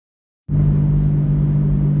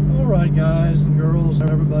Alright guys and girls and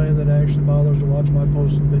everybody that actually bothers to watch my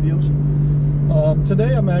posts and videos.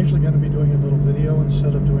 Today I'm actually going to be doing a little video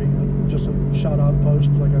instead of doing just a shout out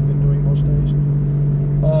post like I've been doing most days.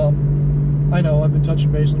 I know I've been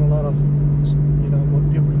touching base on a lot of, what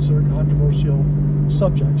people consider controversial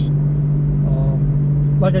subjects.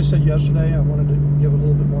 Like I said yesterday, I wanted to give a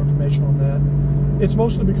little bit more information on that. It's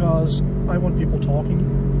mostly because I want people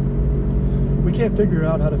talking. We can't figure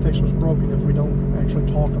out how to fix what's broken if we don't actually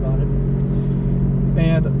talk about it.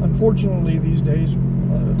 And unfortunately, these days,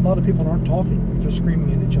 a lot of people aren't talking, they're just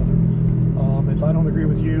screaming at each other. If I don't agree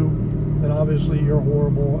with you, then obviously you're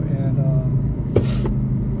horrible, and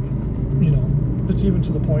it's even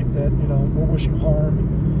to the point that we're wishing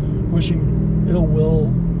harm, wishing ill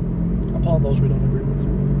will upon those we don't agree with.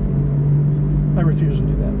 I refuse to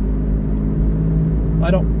do that.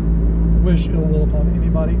 I don't wish ill will upon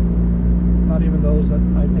anybody, not even those that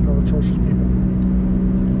I think are atrocious people.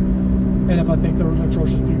 And if I think they're an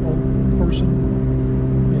atrocious person,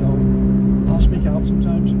 I'll speak out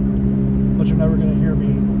sometimes, but you're never going to hear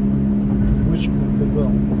me wishing them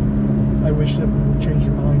goodwill. I wish them would change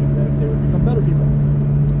their mind and that they would become better people.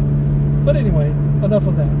 But anyway, enough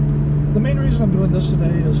of that. The main reason I'm doing this today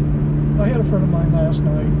is I had a friend of mine last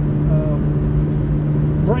night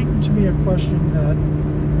bring to me a question that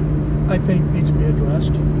I think needs to be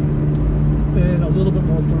addressed in a little bit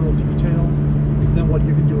more thorough detail than what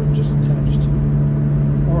you can do in just a text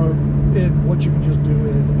or in what you can just do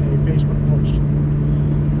in a Facebook post.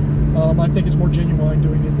 I think it's more genuine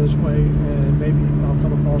doing it this way, and maybe I'll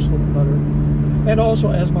come across a little better. And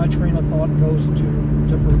also, as my train of thought goes into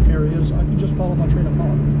different areas, I can just follow my train of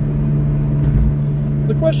thought.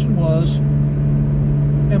 The question was,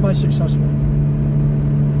 am I successful?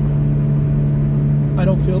 I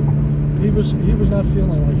don't feel, he was not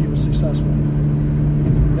feeling like he was successful,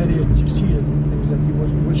 that he had succeeded in things that he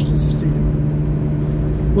wished to succeed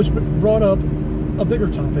in. Which brought up a bigger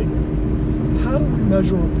topic. How do we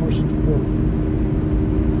measure a person's worth?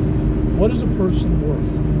 What is a person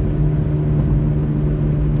worth?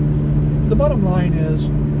 The bottom line is,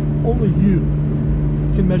 only you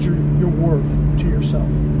can measure your worth to yourself.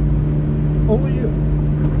 Only you.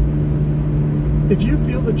 If you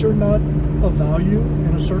feel that you're not of value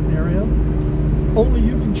in a certain area, only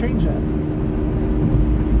you can change that.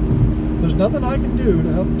 There's nothing I can do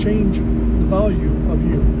to help change the value of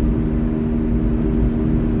you.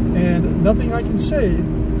 And nothing I can say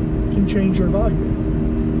can change your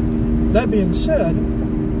value. That being said,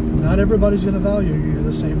 not everybody's going to value you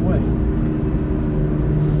the same way.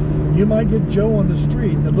 You might get Joe on the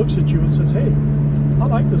street that looks at you and says, hey, I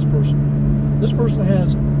like this person. This person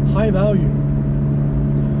has high value.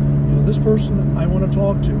 This person I want to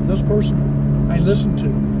talk to. This person I listen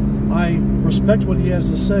to. I respect what he has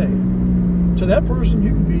to say. To that person,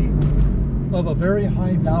 you can be of a very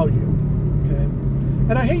high value. Okay?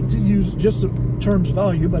 And I hate to use just the terms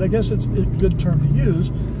value, but I guess it's a good term to use,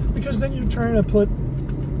 because then you're trying to put,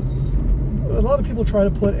 a lot of people try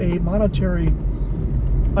to put a monetary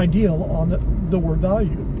ideal on the word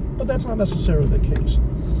value, but that's not necessarily the case.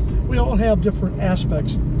 We all have different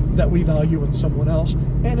aspects that we value in someone else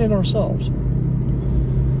and in ourselves.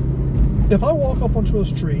 If I walk up onto a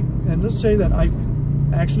street, and let's say that I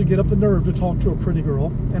actually get up the nerve to talk to a pretty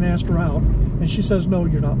girl and ask her out, and she says, no,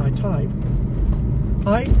 you're not my type,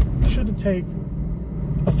 I shouldn't take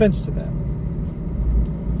offense to that.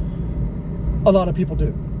 A lot of people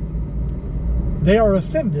do. They are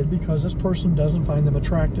offended because this person doesn't find them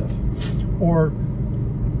attractive, or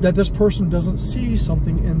that this person doesn't see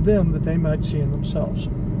something in them that they might see in themselves.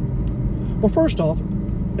 Well, first off,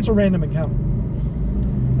 it's a random encounter.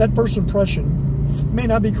 That first impression may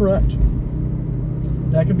not be correct.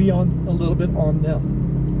 That could be a little bit on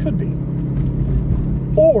them. Could be.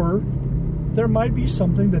 Or there might be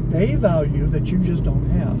something that they value that you just don't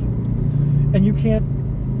have. And you can't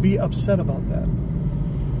be upset about that.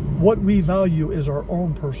 What we value is our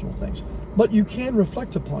own personal things. But you can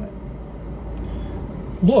reflect upon it.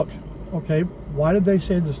 Look, okay, why did they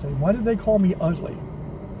say this thing? Why did they call me ugly?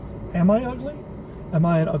 Am I ugly? Am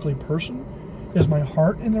I an ugly person? Is my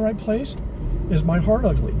heart in the right place? Is my heart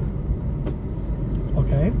ugly?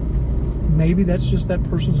 Okay, maybe that's just that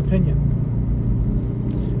person's opinion.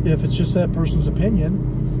 If it's just that person's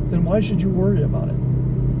opinion, then why should you worry about it?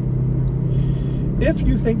 If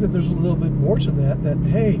you think that there's a little bit more to that,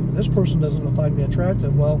 hey, this person doesn't find me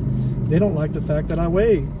attractive, well, they don't like the fact that I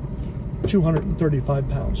weigh 235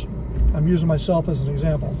 pounds. I'm using myself as an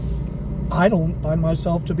example. I don't find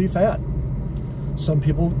myself to be fat. Some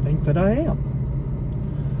people think that I am.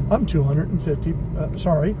 I am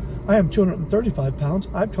 235 pounds.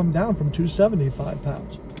 I've come down from 275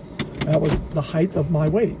 pounds. That was the height of my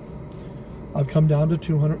weight. I've come down to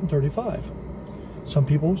 235. Some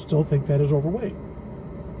people still think that is overweight.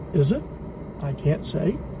 Is it? I can't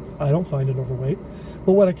say. I don't find it overweight.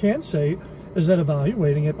 But what I can say is that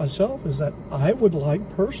evaluating it myself is that I would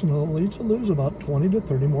like personally to lose about 20 to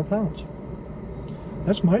 30 more pounds.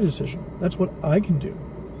 That's my decision. That's what I can do.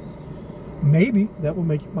 Maybe that will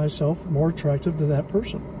make myself more attractive to that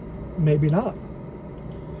person. Maybe not.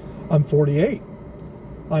 I'm 48.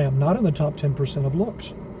 I am not in the top 10% of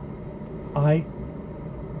looks. I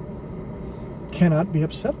cannot be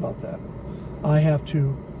upset about that. I have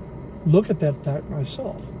to look at that fact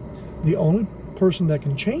myself. The only person that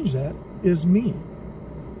can change that is me.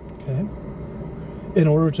 Okay? In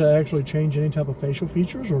order to actually change any type of facial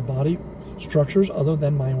features or body structures other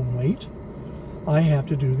than my own weight, I have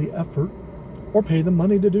to do the effort or pay the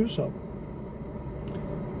money to do so.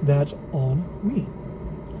 That's on me.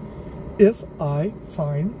 If I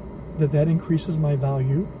find that that increases my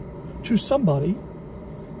value to somebody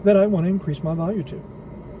that I want to increase my value to.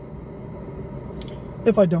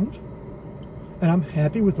 If I don't, and I'm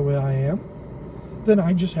happy with the way I am, then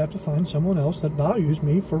I just have to find someone else that values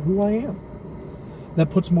me for who I am. That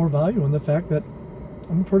puts more value in the fact that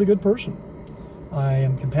I'm a pretty good person. I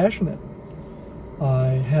am compassionate. I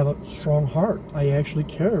have a strong heart. I actually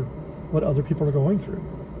care what other people are going through.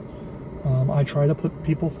 I try to put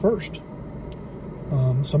people first,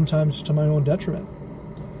 sometimes to my own detriment.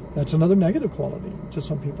 That's another negative quality to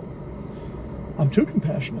some people. I'm too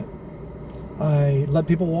compassionate. I let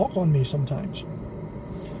people walk on me sometimes.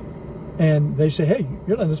 And they say, hey,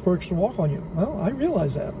 you're letting this person walk on you. Well, I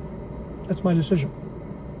realize that. That's my decision.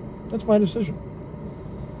 That's my decision.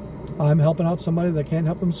 I'm helping out somebody that can't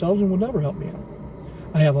help themselves and will never help me out.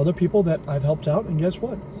 I have other people that I've helped out, and guess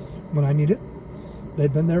what? When I need it,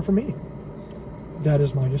 they've been there for me. That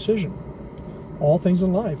is my decision. All things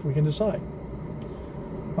in life, we can decide.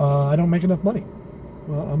 I don't make enough money.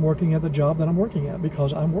 Well, I'm working at the job that I'm working at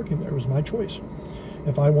because I'm working there. It was my choice.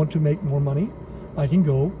 If I want to make more money, I can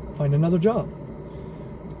go find another job.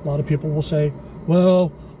 A lot of people will say,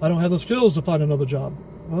 well, I don't have the skills to find another job.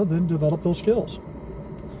 Well, then develop those skills.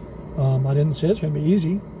 I didn't say it's going to be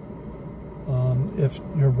easy. If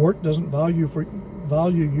your work doesn't value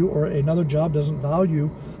you, or another job doesn't value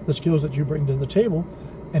the skills that you bring to the table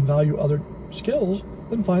and value other skills,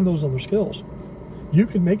 then find those other skills. You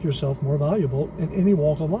can make yourself more valuable in any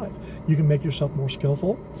walk of life. You can make yourself more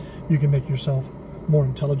skillful. You can make yourself more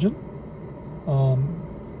intelligent.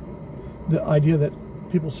 The idea that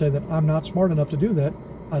people say that I'm not smart enough to do that,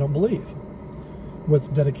 I don't believe.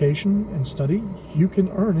 With dedication and study, you can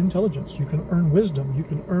earn intelligence. You can earn wisdom. You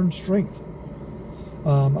can earn strength.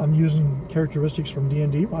 I'm using characteristics from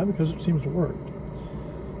D&D. Why? Because it seems to work.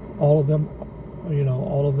 All of them,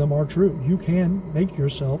 all of them are true. You can make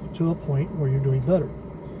yourself to a point where you're doing better.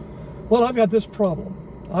 Well, I've got this problem.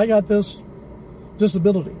 I got this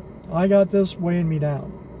disability. I got this weighing me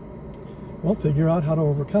down. Well, figure out how to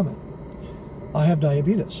overcome it. I have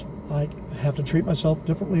diabetes. I have to treat myself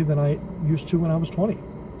differently than I used to when I was 20.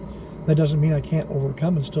 That doesn't mean I can't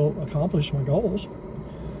overcome and still accomplish my goals.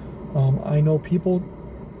 I know people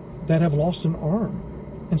that have lost an arm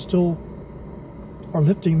and still are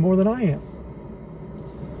lifting more than I am.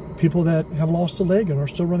 People that have lost a leg and are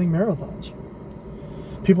still running marathons.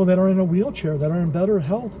 People that are in a wheelchair that are in better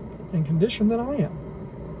health and condition than I am.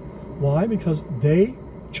 Why? Because they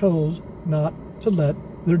chose not to let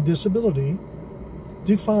their disability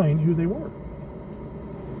define who they were.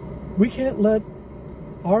 We can't let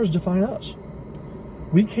ours define us.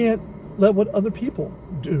 We can't let what other people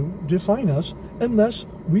do define us unless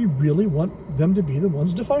we really want them to be the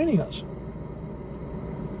ones defining us.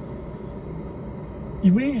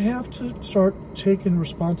 We have to start taking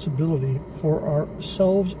responsibility for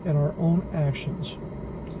ourselves and our own actions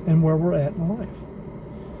and where we're at in life.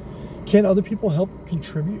 Can other people help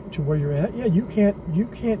contribute to where you're at? Yeah, you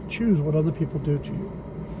can't choose what other people do to you.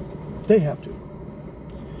 They have to.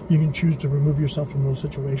 You can choose to remove yourself from those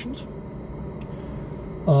situations.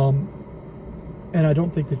 And I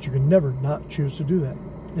don't think that you can never not choose to do that.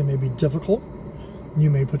 It may be difficult. You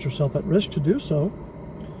may put yourself at risk to do so,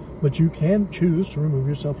 but you can choose to remove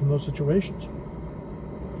yourself from those situations.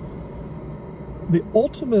 The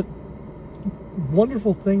ultimate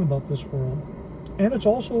wonderful thing about this world, and it's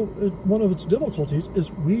also one of its difficulties,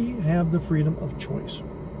 is we have the freedom of choice.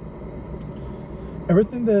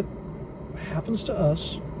 Everything that happens to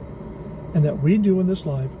us and that we do in this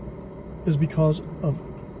life is because of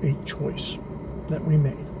a choice that we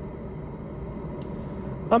made.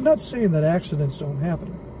 I'm not saying that accidents don't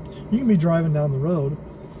happen. You can be driving down the road,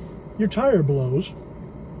 your tire blows,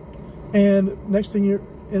 and next thing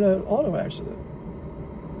in an auto accident.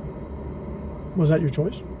 Was that your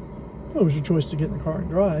choice? No, it was your choice to get in the car and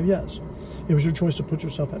drive, yes. It was your choice to put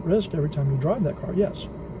yourself at risk every time you drive that car, yes.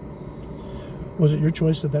 Was it your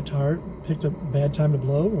choice that tire picked a bad time to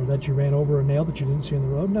blow, or that you ran over a nail that you didn't see in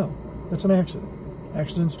the road? No, that's an accident.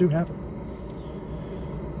 Accidents do happen.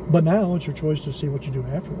 But now it's your choice to see what you do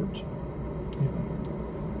afterwards.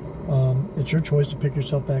 It's your choice to pick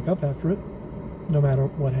yourself back up after it, no matter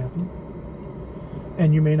what happened.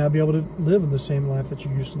 And you may not be able to live in the same life that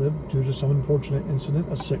you used to live due to some unfortunate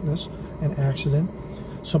incident, a sickness, an accident,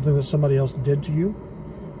 something that somebody else did to you.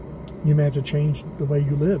 You may have to change the way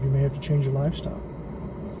you live. You may have to change your lifestyle.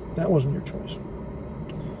 That wasn't your choice.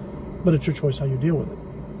 But it's your choice how you deal with it.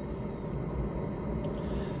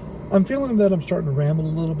 I'm feeling that I'm starting to ramble a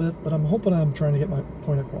little bit, but I'm hoping I'm trying to get my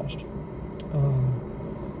point across.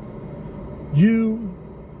 You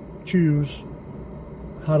choose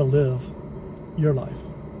how to live your life.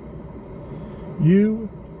 You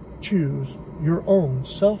choose your own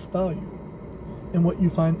self-value and what you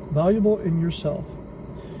find valuable in yourself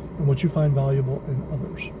and what you find valuable in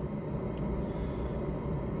others.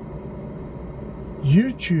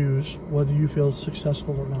 You choose whether you feel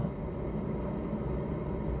successful or not.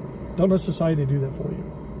 Don't let society do that for you.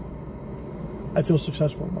 I feel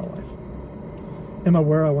successful in my life. Am I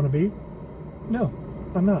where I want to be? No,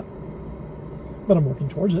 I'm not. But I'm working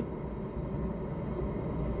towards it.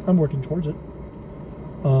 I'm working towards it.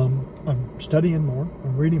 I'm studying more.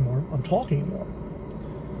 I'm reading more. I'm talking more.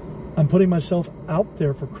 I'm putting myself out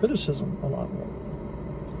there for criticism a lot more.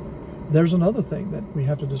 There's another thing that we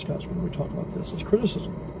have to discuss when we talk about this. It's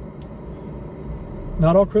criticism.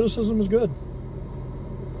 Not all criticism is good.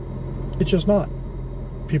 It's just not.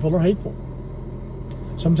 People are hateful.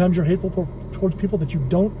 Sometimes you're hateful towards people that you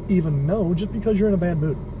don't even know just because you're in a bad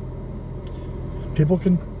mood. People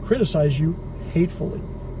can criticize you hatefully.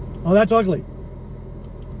 Oh, that's ugly.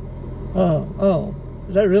 Oh,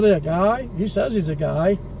 is that really a guy? He says he's a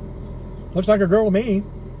guy. Looks like a girl to me.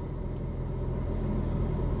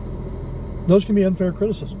 Those can be unfair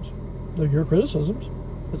criticisms. They're your criticisms.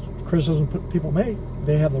 It's criticism people make.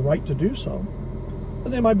 They have the right to do so,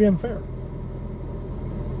 but they might be unfair.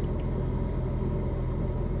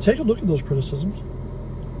 Take a look at those criticisms.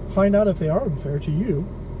 Find out if they are unfair to you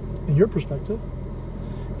in your perspective.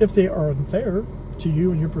 If they are unfair to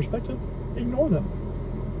you in your perspective, ignore them.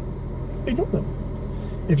 Ignore them.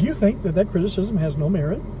 If you think that that criticism has no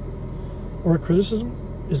merit or a criticism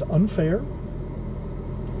is unfair,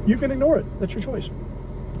 you can ignore it. That's your choice.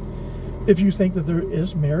 If you think that there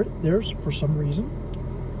is merit there for some reason,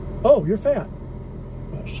 oh, you're fat.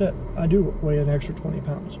 Well, shit, I do weigh an extra 20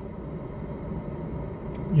 pounds.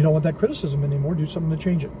 You don't want that criticism anymore. Do something to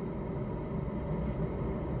change it.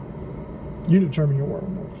 You determine your world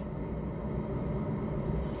north.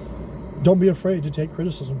 Don't be afraid to take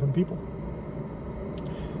criticism from people.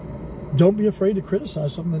 Don't be afraid to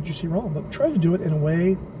criticize something that you see wrong, but try to do it in a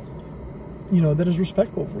way, that is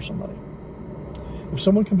respectful for somebody. If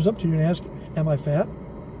someone comes up to you and asks, am I fat?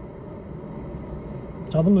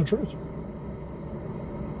 Tell them the truth.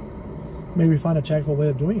 Maybe find a tactful way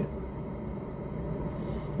of doing it.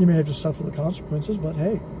 You may have to suffer the consequences, but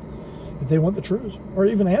hey, if they want the truth, or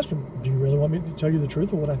even ask them, do you really want me to tell you the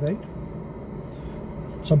truth of what I think?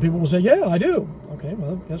 Some people will say, yeah, I do. Okay,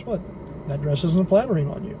 well, guess what? That dress isn't flattering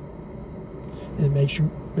on you.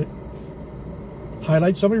 It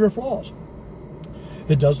highlights some of your flaws.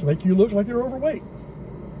 It does make you look like you're overweight.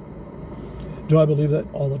 Do I believe that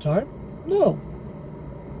all the time? No.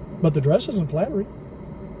 But the dress isn't flattering.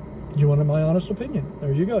 You wanted my honest opinion.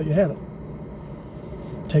 There you go. You have it.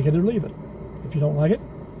 Take it or leave it. If you don't like it,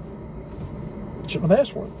 shouldn't have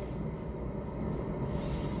asked for it.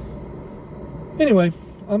 Anyway,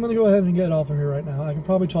 I'm going to go ahead and get off of here right now. I can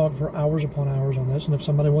probably talk for hours upon hours on this, and if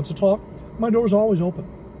somebody wants to talk, my door's always open.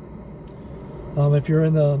 If you're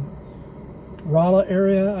in the Rolla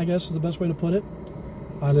area, I guess is the best way to put it.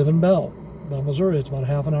 I live in Bell, Missouri. It's about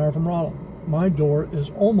half an hour from Rolla. My door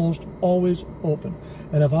is almost always open.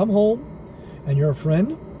 And if I'm home and you're a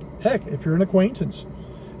friend, heck, if you're an acquaintance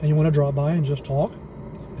and you want to drop by and just talk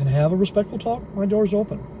and have a respectful talk, my door's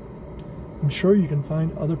open. I'm sure you can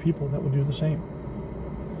find other people that would do the same.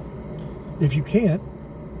 If you can't,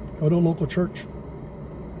 go to a local church.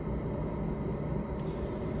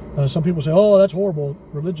 Some people say, oh, that's horrible.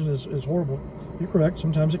 Religion is horrible. You're correct.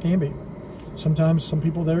 Sometimes it can be. Sometimes some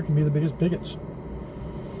people there can be the biggest bigots.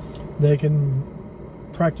 They can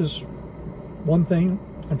practice one thing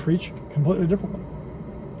and preach a completely different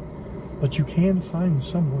one. But you can find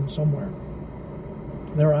someone somewhere.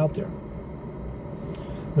 They're out there.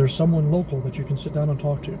 There's someone local that you can sit down and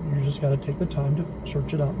talk to. You just got to take the time to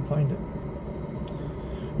search it out and find it.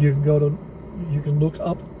 You can look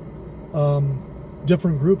up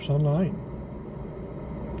different groups online.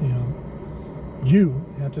 You know, you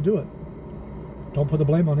have to do it. Don't put the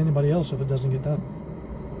blame on anybody else if it doesn't get done.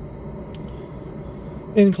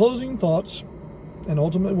 In closing thoughts, and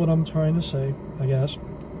ultimately what I'm trying to say, I guess,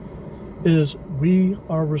 is we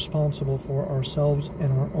are responsible for ourselves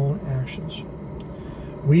and our own actions.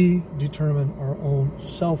 We determine our own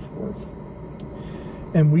self-worth.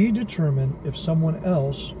 And we determine if someone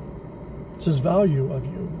else's value of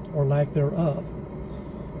you, or lack thereof,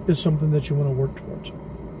 is something that you want to work towards.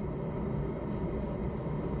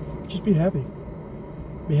 Just be happy.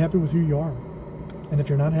 Be happy with who you are. And if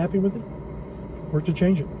you're not happy with it, work to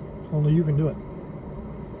change it. Only you can do it.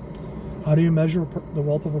 How do you measure the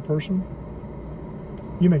wealth of a person?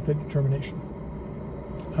 You make that determination.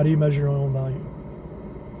 How do you measure your own value?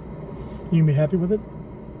 You can be happy with it,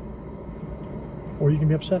 or you can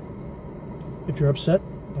be upset. If you're upset,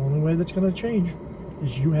 the only way that's going to change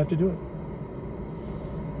is you have to do it.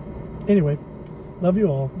 Anyway, love you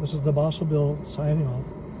all. This is the Apostle Bill signing off.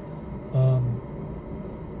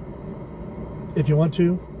 If you want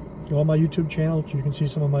to, go on my YouTube channel. You can see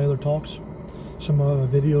some of my other talks, some of my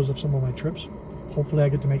videos of some of my trips. Hopefully I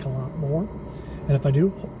get to make a lot more. And if I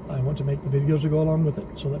do, I want to make the videos to go along with it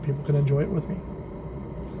so that people can enjoy it with me.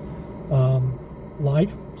 Like,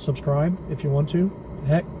 subscribe if you want to.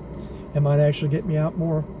 Heck, it might actually get me out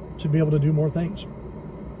more to be able to do more things.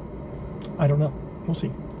 I don't know. We'll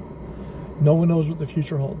see. No one knows what the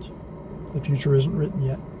future holds. The future isn't written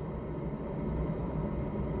yet.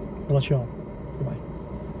 Bless y'all. Goodbye.